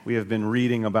We have been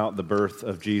reading about the birth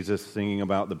of Jesus, singing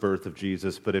about the birth of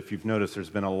Jesus, but if you've noticed,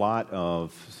 there's been a lot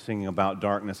of singing about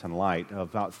darkness and light,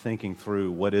 about thinking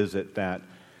through what is it that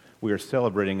we are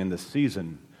celebrating in this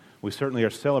season. We certainly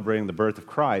are celebrating the birth of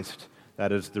Christ.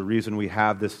 That is the reason we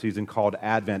have this season called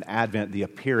Advent. Advent, the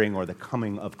appearing or the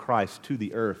coming of Christ to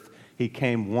the earth. He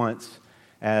came once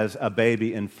as a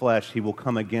baby in flesh. He will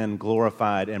come again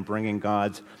glorified and bringing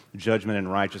God's judgment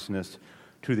and righteousness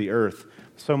to the earth.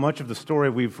 So much of the story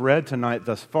we've read tonight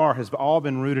thus far has all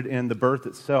been rooted in the birth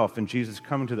itself and Jesus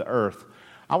coming to the earth.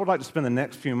 I would like to spend the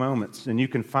next few moments, and you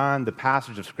can find the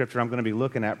passage of Scripture I'm going to be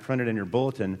looking at printed in your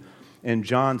bulletin in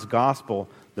John's Gospel,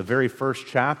 the very first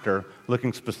chapter,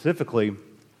 looking specifically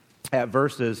at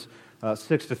verses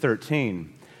 6 to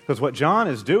 13. Because what John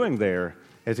is doing there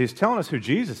is he's telling us who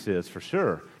Jesus is for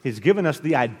sure. He's given us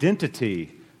the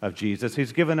identity of Jesus.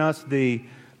 He's given us the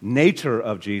nature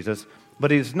of Jesus. But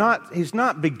he's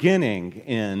not beginning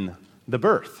in the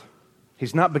birth.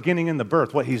 He's not beginning in the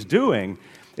birth. What he's doing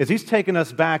is he's taking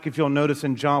us back, if you'll notice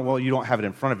in John, well, you don't have it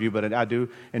in front of you, but I do,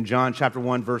 in John chapter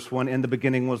 1, verse 1, in the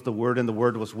beginning was the Word, and the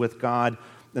Word was with God,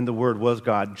 and the Word was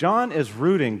God. John is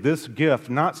rooting this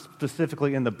gift not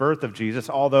specifically in the birth of Jesus,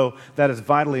 although that is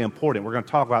vitally important. We're going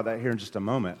to talk about that here in just a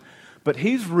moment. But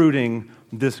he's rooting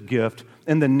this gift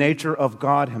in the nature of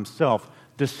God himself,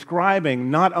 describing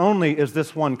not only is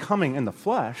this one coming in the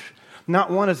flesh,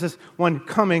 not one is this one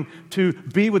coming to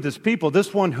be with his people.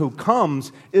 This one who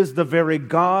comes is the very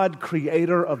God,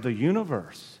 creator of the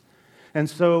universe. And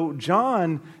so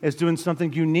John is doing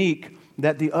something unique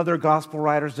that the other gospel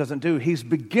writers doesn't do. He's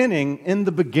beginning in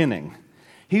the beginning.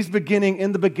 He's beginning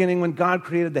in the beginning when God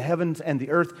created the heavens and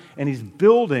the earth, and he's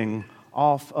building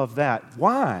off of that.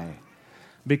 Why?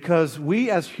 Because we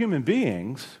as human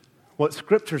beings, what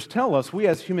scriptures tell us, we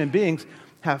as human beings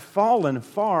have fallen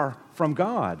far from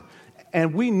God.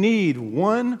 And we need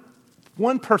one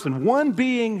person, one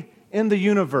being in the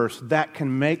universe that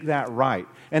can make that right.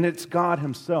 And it's God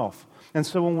himself. And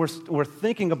so when we're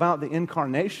thinking about the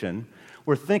incarnation,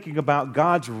 we're thinking about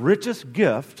God's richest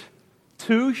gift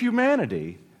to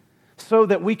humanity so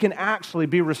that we can actually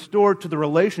be restored to the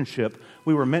relationship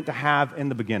we were meant to have in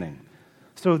the beginning.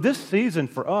 So this season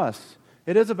for us,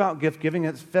 it is about gift giving.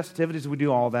 It's festivities. We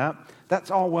do all that.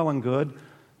 That's all well and good.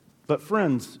 But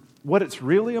friends, what it's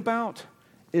really about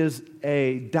is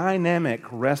a dynamic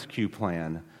rescue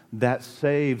plan that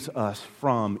saves us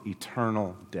from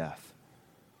eternal death.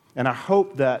 And I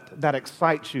hope that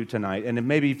excites you tonight. And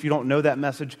maybe if you don't know that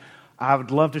message, I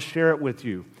would love to share it with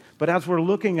you. But as we're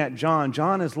looking at John,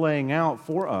 John is laying out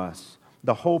for us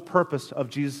the whole purpose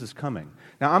of Jesus' coming.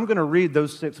 Now, I'm going to read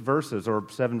those 6 verses or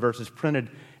 7 verses printed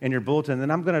in your bulletin,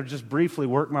 and I'm going to just briefly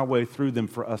work my way through them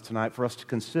for us tonight, for us to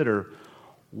consider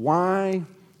why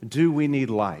do we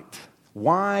need light?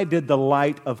 Why did the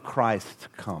light of Christ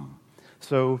come?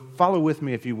 So follow with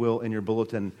me, if you will, in your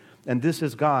bulletin, and this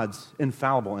is God's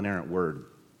infallible, inerrant word.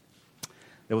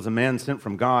 There was a man sent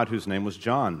from God whose name was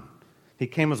John. He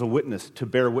came as a witness to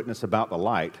bear witness about the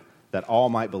light, that all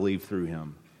might believe through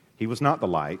him. He was not the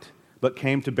light, but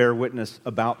came to bear witness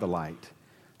about the light.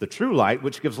 The true light,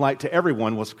 which gives light to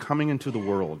everyone, was coming into the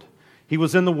world. He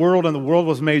was in the world, and the world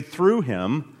was made through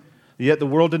him, yet the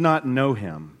world did not know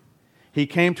him. He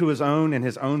came to his own, and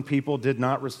his own people did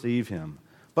not receive him.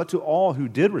 But to all who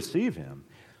did receive him,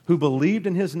 who believed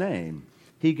in his name,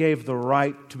 he gave the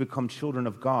right to become children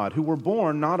of God, who were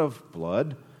born not of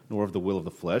blood, nor of the will of the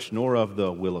flesh, nor of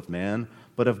the will of man,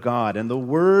 but of God. And the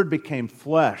Word became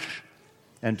flesh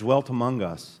and dwelt among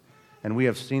us. And we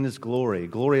have seen his glory.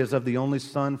 Glory as of the only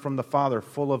Son from the Father,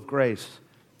 full of grace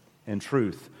and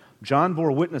truth. John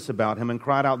bore witness about him and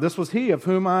cried out, "This was he of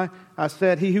whom I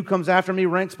said, he who comes after me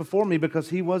ranks before me, because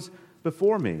he was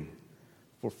before me.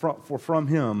 For from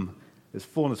him is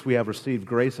fullness we have received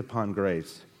grace upon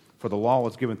grace. For the law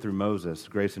was given through Moses.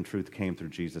 Grace and truth came through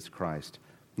Jesus Christ.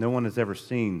 No one has ever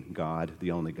seen God, the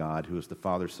only God, who is the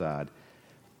Father's side.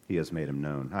 He has made him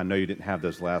known." I know you didn't have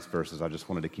those last verses. I just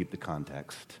wanted to keep the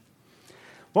context.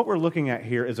 What we're looking at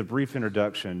here is a brief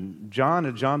introduction. John,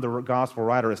 the gospel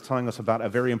writer, is telling us about a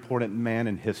very important man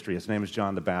in history. His name is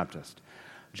John the Baptist.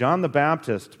 John the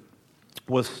Baptist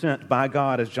was sent by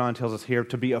God, as John tells us here,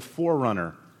 to be a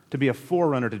forerunner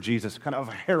to Jesus, kind of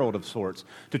a herald of sorts,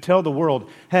 to tell the world,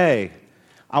 hey,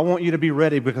 I want you to be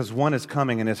ready because one is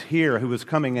coming and is here who is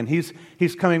coming, and he's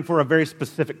coming for a very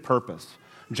specific purpose.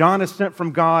 John is sent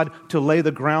from God to lay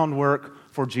the groundwork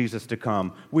for Jesus to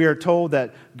come. We are told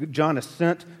that John is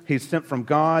sent, he's sent from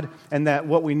God, and that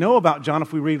what we know about John,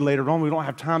 if we read later on, we don't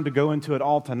have time to go into it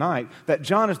all tonight, that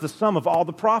John is the sum of all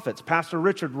the prophets. Pastor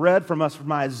Richard read from us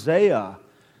from Isaiah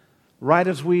right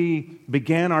as we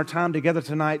began our time together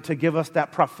tonight to give us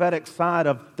that prophetic side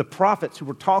of the prophets who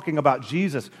were talking about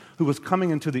Jesus who was coming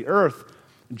into the earth,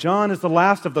 John is the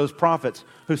last of those prophets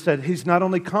who said he's not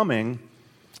only coming,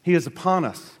 he is upon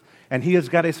us, and he has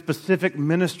got a specific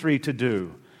ministry to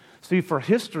do. See, for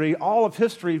history, all of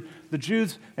history, the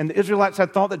Jews and the Israelites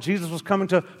had thought that Jesus was coming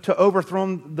to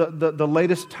overthrow the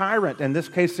latest tyrant. In this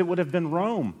case, it would have been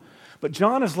Rome. But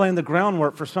John is laying the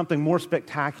groundwork for something more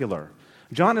spectacular.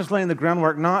 John is laying the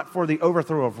groundwork not for the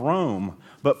overthrow of Rome,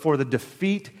 but for the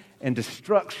defeat and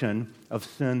destruction of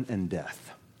sin and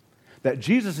death. That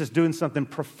Jesus is doing something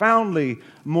profoundly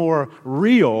more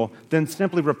real than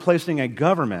simply replacing a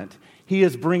government. He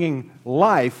is bringing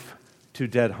life to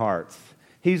dead hearts.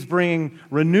 He's bringing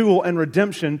renewal and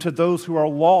redemption to those who are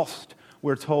lost,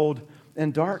 we're told,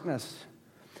 in darkness.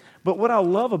 But what I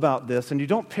love about this, and you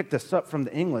don't pick this up from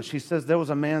the English, he says there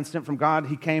was a man sent from God.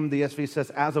 He came, the ESV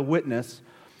says, as a witness.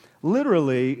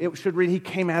 Literally, it should read, he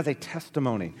came as a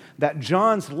testimony. That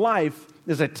John's life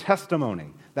is a testimony.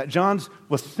 That John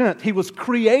was sent. He was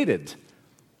created.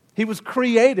 He was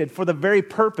created for the very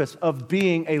purpose of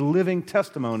being a living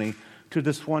testimony to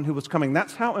this one who was coming.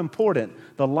 That's how important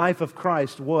the life of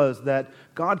Christ was, that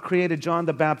God created John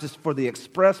the Baptist for the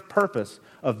express purpose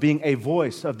of being a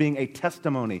voice, of being a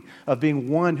testimony, of being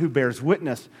one who bears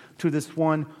witness to this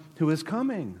one who is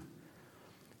coming.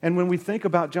 And when we think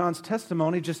about John's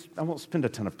testimony, I won't spend a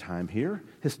ton of time here.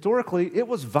 Historically, it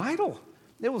was vital.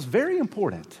 It was very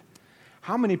important.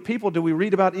 How many people do we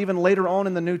read about even later on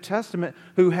in the New Testament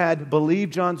who had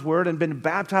believed John's word and been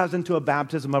baptized into a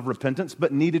baptism of repentance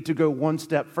but needed to go one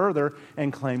step further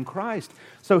and claim Christ?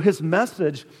 So his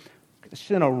message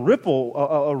sent a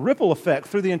ripple effect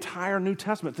through the entire New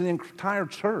Testament, through the entire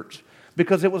church,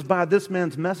 because it was by this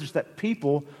man's message that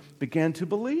people began to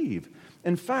believe.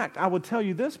 In fact, I would tell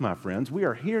you this, my friends, we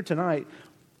are here tonight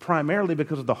primarily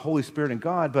because of the Holy Spirit and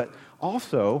God, but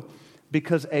also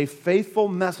because a faithful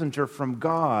messenger from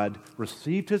God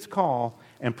received his call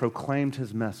and proclaimed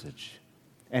his message.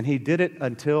 And he did it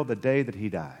until the day that he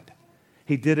died.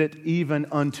 He did it even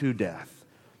unto death.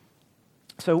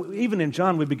 So even in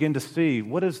John, we begin to see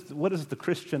what is the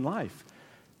Christian life?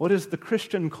 What is the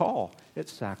Christian call?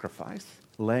 It's sacrifice,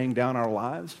 laying down our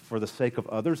lives for the sake of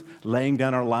others, laying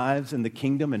down our lives in the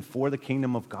kingdom and for the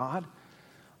kingdom of God.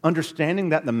 Understanding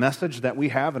that the message that we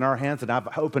have in our hands that I've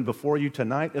opened before you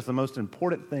tonight is the most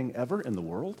important thing ever in the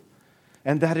world,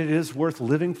 and that it is worth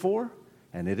living for,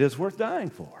 and it is worth dying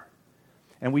for.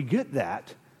 And we get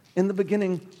that in the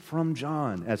beginning from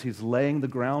John as he's laying the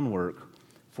groundwork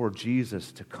for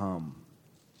Jesus to come.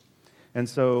 And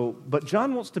so, but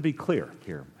John wants to be clear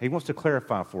here. He wants to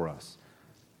clarify for us.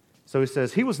 So he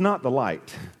says, he was not the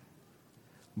light,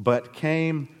 but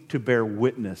came to bear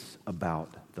witness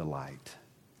about the light.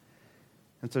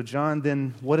 And so John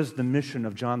then, what is the mission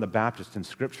of John the Baptist in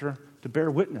Scripture? To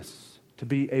bear witness, to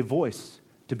be a voice,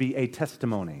 to be a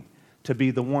testimony, to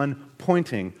be the one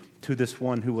pointing to this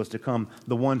one who was to come,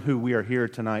 the one who we are here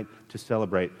tonight to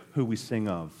celebrate, who we sing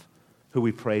of, who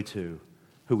we pray to,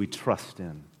 who we trust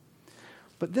in.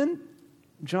 But then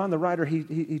John the writer,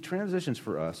 he transitions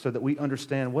for us so that we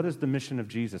understand what is the mission of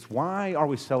Jesus. Why are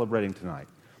we celebrating tonight?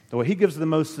 Well, he gives the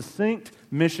most succinct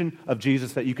mission of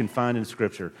Jesus that you can find in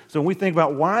Scripture. So when we think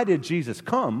about why did Jesus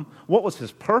come, what was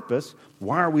his purpose,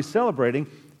 why are we celebrating,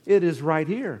 it is right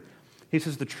here. He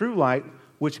says the true light,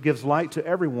 which gives light to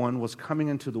everyone, was coming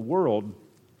into the world.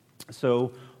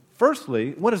 So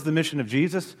firstly, what is the mission of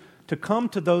Jesus? To come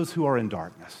to those who are in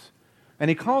darkness. And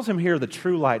he calls him here the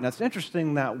true light. Now it's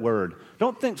interesting, that word.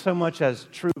 Don't think so much as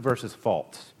true versus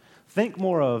false. Think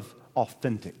more of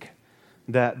authentic.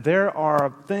 That there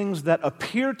are things that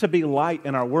appear to be light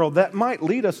in our world that might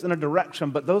lead us in a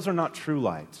direction, but those are not true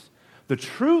lights. The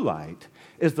true light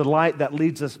is the light that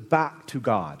leads us back to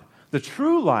God. The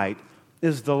true light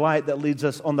is the light that leads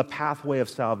us on the pathway of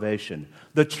salvation.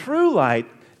 The true light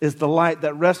is the light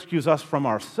that rescues us from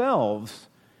ourselves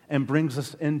and brings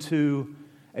us into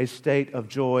a state of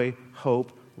joy,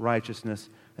 hope, righteousness,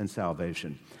 and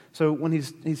salvation. So when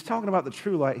he's talking about the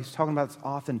true light, he's talking about its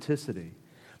authenticity.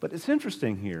 But it's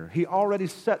interesting here. He already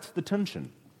sets the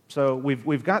tension. So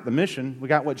we've got the mission. We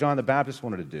got what John the Baptist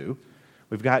wanted to do.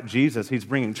 We've got Jesus. He's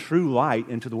bringing true light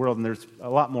into the world, and there's a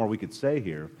lot more we could say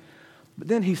here. But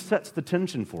then he sets the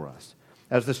tension for us.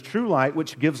 As this true light,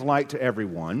 which gives light to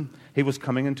everyone, he was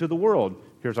coming into the world.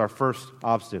 Here's our first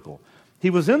obstacle. He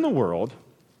was in the world,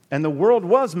 and the world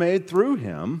was made through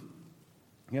him,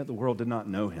 yet the world did not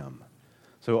know him.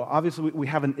 So obviously we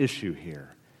have an issue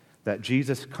here. That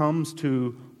Jesus comes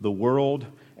to the world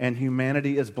and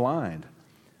humanity is blind.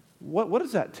 What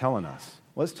is that telling us?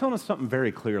 Well, it's telling us something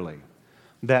very clearly.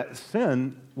 that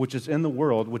sin, which is in the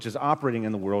world, which is operating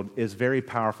in the world, is very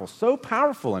powerful. So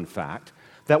powerful, in fact,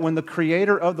 that when the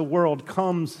creator of the world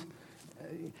comes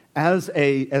as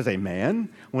a man,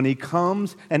 when he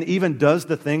comes and even does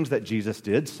the things that Jesus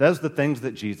did, says the things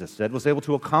that Jesus said, was able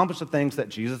to accomplish the things that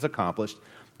Jesus accomplished,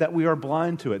 that we are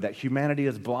blind to it, that humanity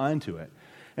is blind to it.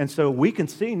 And so we can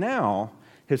see now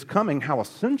his coming, how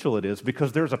essential it is,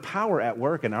 because there's a power at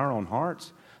work in our own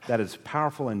hearts that is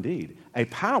powerful indeed. A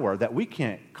power that we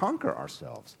can't conquer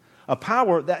ourselves. A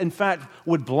power that, in fact,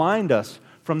 would blind us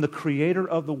from the creator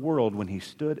of the world when he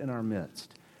stood in our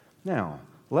midst. Now,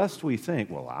 lest we think,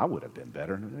 well, I would have been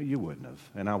better. No, you wouldn't have,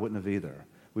 and I wouldn't have either.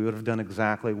 We would have done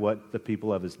exactly what the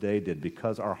people of his day did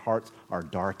because our hearts are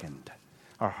darkened.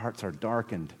 Our hearts are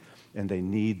darkened, and they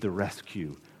need the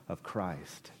rescue of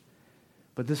Christ.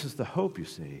 But this is the hope, you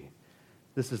see.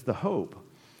 This is the hope.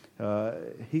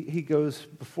 He goes,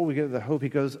 before we get to the hope, he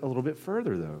goes a little bit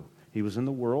further, though. He was in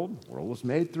the world was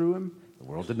made through him, the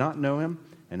world did not know him,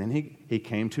 and then he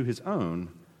came to his own,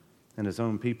 and his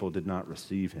own people did not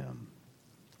receive him.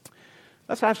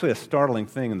 That's actually a startling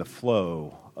thing in the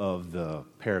flow of the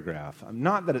paragraph.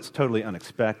 Not that it's totally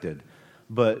unexpected,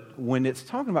 but when it's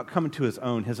talking about coming to his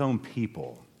own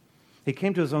people, he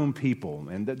came to his own people,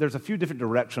 and there's a few different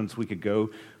directions we could go,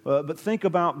 but think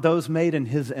about those made in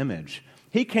his image.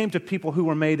 He came to people who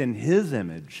were made in his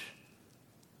image.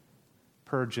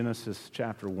 Per Genesis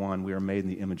chapter 1, we are made in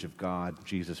the image of God,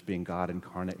 Jesus being God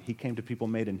incarnate. He came to people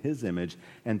made in his image,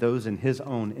 and those in his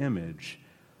own image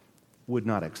would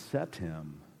not accept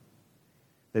him.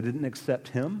 They didn't accept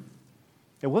him.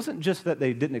 It wasn't just that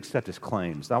they didn't accept his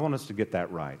claims. I want us to get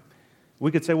that right. We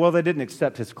could say, well, they didn't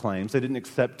accept his claims. They didn't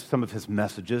accept some of his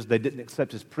messages. They didn't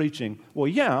accept his preaching. Well,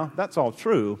 yeah, that's all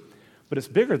true, but it's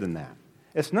bigger than that.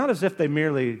 It's not as if they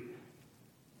merely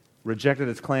rejected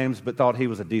his claims but thought he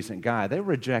was a decent guy. They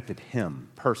rejected him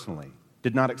personally,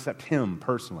 did not accept him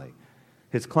personally.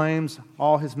 His claims,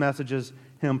 all his messages,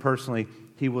 him personally,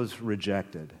 he was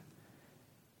rejected.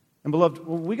 And beloved,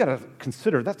 we got to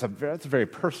consider that's a very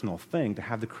personal thing to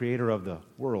have the creator of the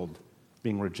world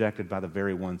being rejected by the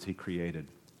very ones he created.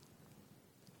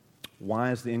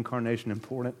 Why is the incarnation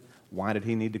important? Why did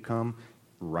he need to come?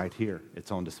 Right here,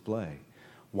 it's on display.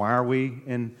 Why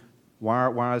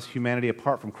is humanity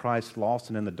apart from Christ lost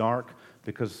and in the dark?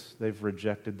 Because they've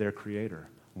rejected their creator.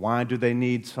 Why do they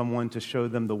need someone to show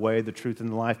them the way, the truth, and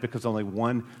the life? Because only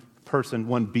one person,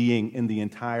 one being in the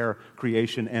entire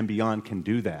creation and beyond can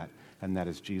do that, and that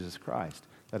is Jesus Christ.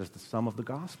 That is the sum of the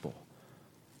gospel.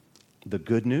 The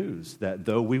good news that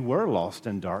though we were lost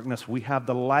in darkness, we have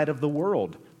the light of the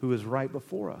world who is right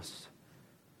before us.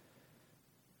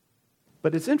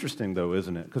 But it's interesting, though,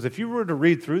 isn't it? Because if you were to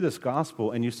read through this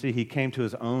gospel and you see he came to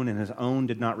his own and his own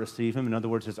did not receive him, in other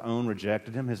words, his own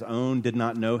rejected him, his own did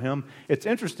not know him. It's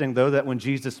interesting, though, that when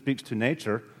Jesus speaks to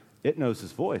nature, it knows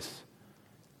his voice.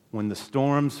 When the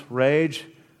storms rage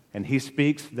and he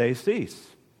speaks, they cease.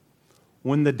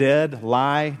 When the dead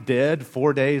lie dead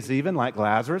 4 days even, like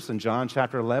Lazarus in John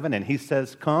chapter 11, and he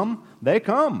says, come, they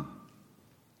come.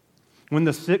 When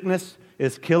the sickness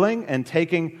is killing and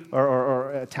taking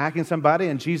or attacking somebody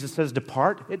and Jesus says,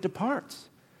 depart, it departs.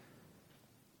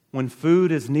 When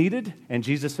food is needed and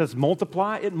Jesus says,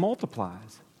 multiply, it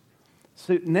multiplies.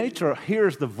 So nature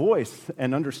hears the voice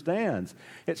and understands.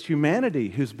 It's humanity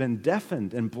who's been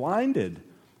deafened and blinded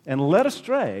and led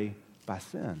astray by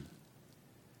sin.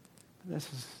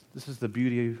 This is the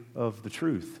beauty of the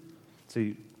truth.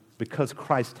 See, because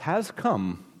Christ has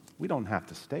come, we don't have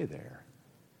to stay there.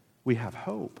 We have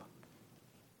hope.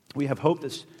 We have hope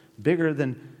that's bigger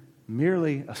than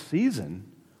merely a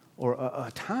season or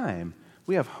a time.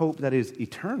 We have hope that is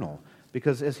eternal.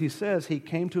 Because as he says, he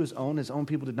came to his own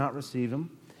people did not receive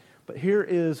him. But here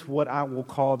is what I will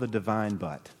call the divine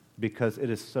but, because it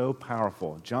is so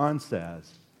powerful. John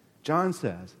says,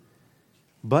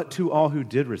 but to all who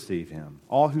did receive him,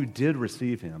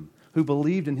 who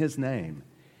believed in his name,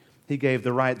 he gave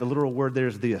the right, the literal word there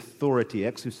is the authority,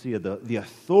 exousia, the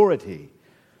authority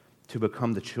to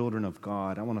become the children of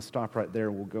God. I want to stop right there.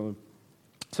 We'll go.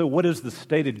 So what is the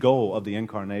stated goal of the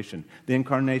incarnation? The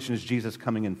incarnation is Jesus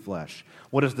coming in flesh.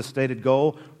 What is the stated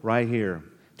goal? Right here,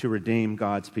 to redeem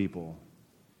God's people.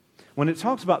 When it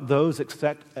talks about those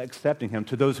accepting him,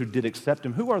 to those who did accept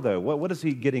him, who are they? What is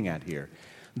he getting at here?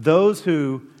 Those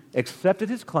who accepted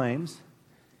his claims,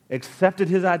 accepted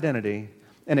his identity,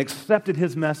 and accepted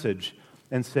his message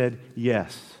and said,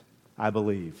 yes, I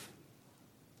believe.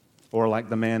 Or like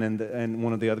the man in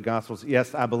one of the other Gospels,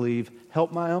 yes, I believe,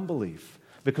 help my unbelief.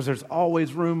 Because there's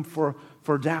always room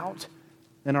for doubt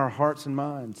in our hearts and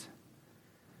minds.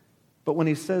 But when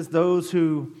he says those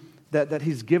who, that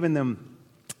he's given them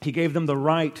He gave them the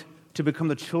right to become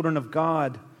the children of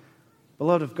God.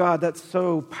 Beloved of God, that's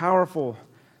so powerful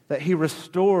that He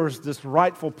restores this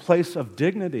rightful place of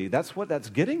dignity. That's what that's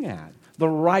getting at. The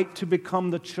right to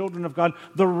become the children of God.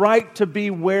 The right to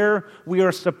be where we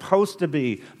are supposed to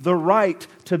be. The right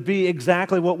to be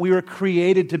exactly what we were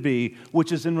created to be,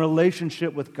 which is in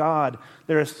relationship with God.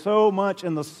 There is so much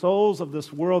in the souls of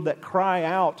this world that cry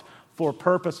out for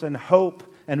purpose and hope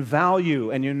and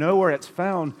value. And you know where it's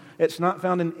found. It's not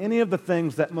found in any of the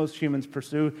things that most humans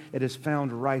pursue. It is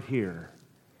found right here.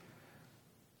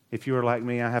 If you are like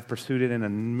me, I have pursued it in a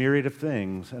myriad of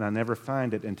things, and I never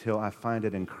find it until I find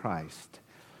it in Christ.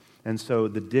 And so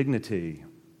the dignity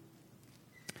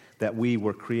that we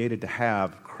were created to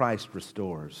have, Christ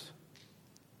restores.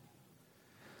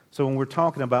 So when we're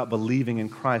talking about believing in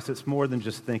Christ, it's more than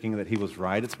just thinking that He was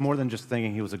right. It's more than just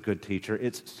thinking He was a good teacher.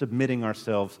 It's submitting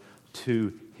ourselves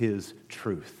to His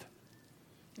truth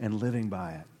and living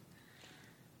by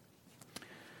it.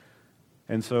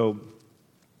 And so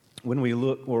when we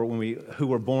look, or who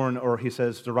were born, or he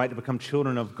says the right to become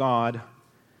children of God,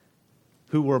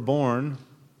 who were born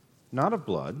not of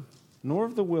blood, nor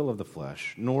of the will of the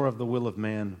flesh, nor of the will of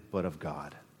man, but of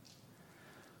God.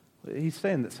 He's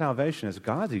saying that salvation is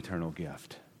God's eternal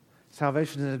gift.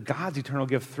 Salvation is God's eternal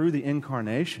gift through the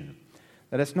incarnation.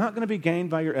 That it's not going to be gained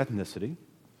by your ethnicity.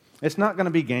 It's not going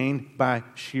to be gained by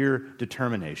sheer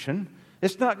determination.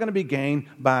 It's not going to be gained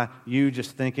by you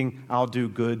just thinking, I'll do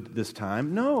good this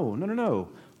time. No.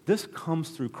 This comes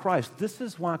through Christ. This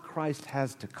is why Christ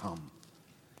has to come,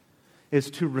 is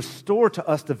to restore to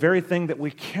us the very thing that we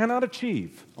cannot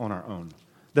achieve on our own,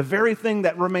 the very thing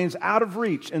that remains out of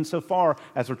reach insofar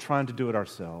as we're trying to do it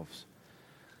ourselves.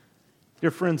 Dear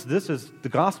friends, this is the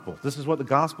gospel. This is what the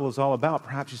gospel is all about.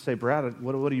 Perhaps you say, Brad,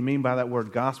 what do you mean by that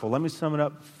word gospel? Let me sum it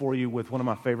up for you with one of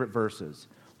my favorite verses.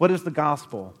 What is the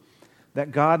gospel?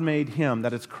 That God made Him,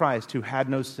 that is Christ, who had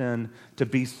no sin, to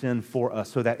be sin for us,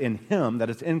 so that in Him, that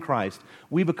is in Christ,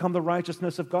 we become the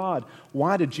righteousness of God.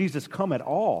 Why did Jesus come at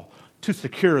all? To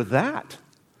secure that,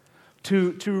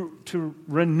 to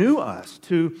renew us,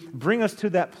 to bring us to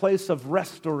that place of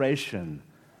restoration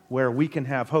where we can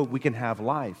have hope, we can have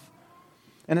life.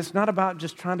 And it's not about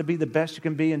just trying to be the best you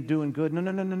can be and doing good.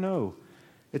 No.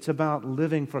 It's about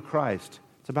living for Christ.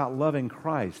 It's about loving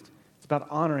Christ. It's about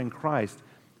honoring Christ,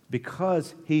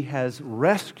 because He has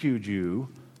rescued you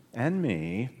and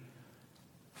me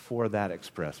for that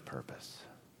express purpose.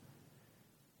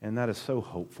 And that is so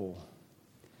hopeful.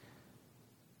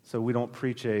 So we don't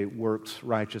preach a works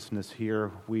righteousness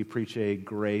here. We preach a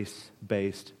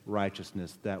grace-based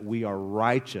righteousness, that we are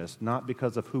righteous not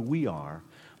because of who we are,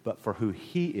 but for who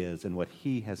He is and what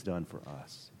He has done for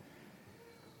us.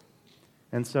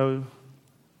 And so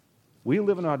we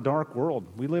live in a dark world.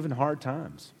 We live in hard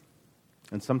times.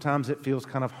 And sometimes it feels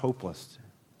kind of hopeless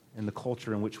in the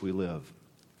culture in which we live.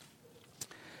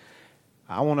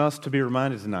 I want us to be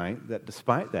reminded tonight that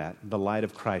despite that, the light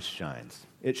of Christ shines.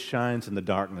 It shines in the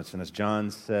darkness. And as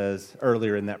John says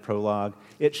earlier in that prologue,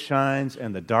 it shines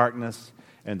in the darkness,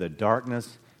 and the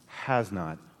darkness has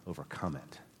not overcome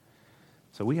it.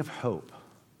 So we have hope.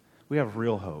 We have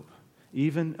real hope.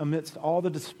 Even amidst all the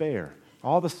despair,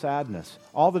 all the sadness,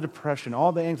 all the depression,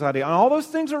 all the anxiety, and all those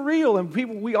things are real, and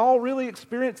we all really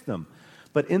experience them.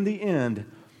 But in the end,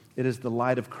 it is the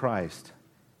light of Christ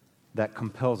that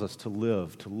compels us to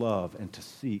live, to love, and to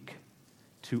seek,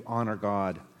 to honor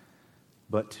God,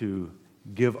 but to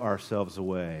give ourselves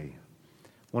away.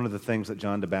 One of the things that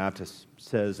John the Baptist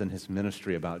says in his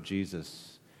ministry about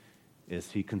Jesus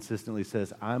is he consistently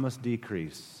says, I must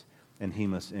decrease and He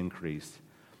must increase.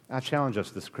 I challenge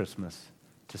us this Christmas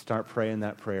to start praying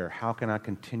that prayer. How can I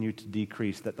continue to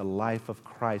decrease that the life of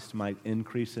Christ might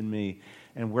increase in me?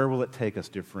 And where will it take us,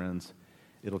 dear friends?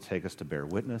 It'll take us to bear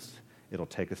witness. It'll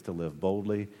take us to live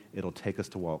boldly. It'll take us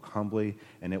to walk humbly.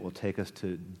 And it will take us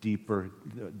to deeper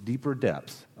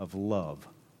depths of love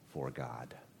for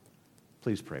God.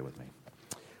 Please pray with me.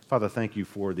 Father, thank You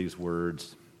for these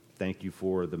words. Thank You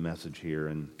for the message here.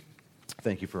 And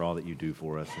thank You for all that You do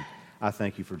for us. And I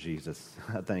thank You for Jesus.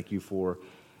 I thank You for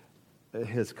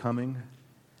His coming.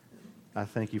 I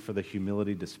thank You for the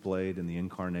humility displayed in the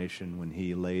incarnation when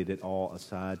He laid it all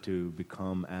aside to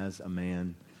become as a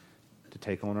man, to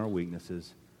take on our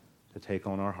weaknesses, to take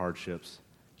on our hardships,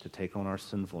 to take on our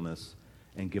sinfulness,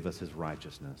 and give us His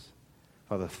righteousness.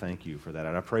 Father, thank You for that.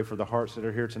 And I pray for the hearts that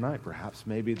are here tonight. Perhaps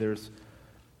maybe there's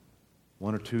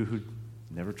one or two who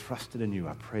never trusted in You.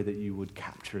 I pray that You would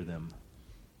capture them.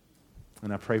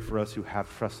 And I pray for us who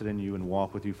have trusted in You and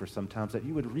walk with You for some time, that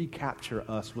You would recapture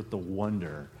us with the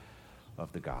wonder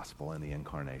of the gospel and the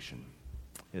incarnation.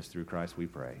 It's through Christ we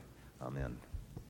pray. Amen.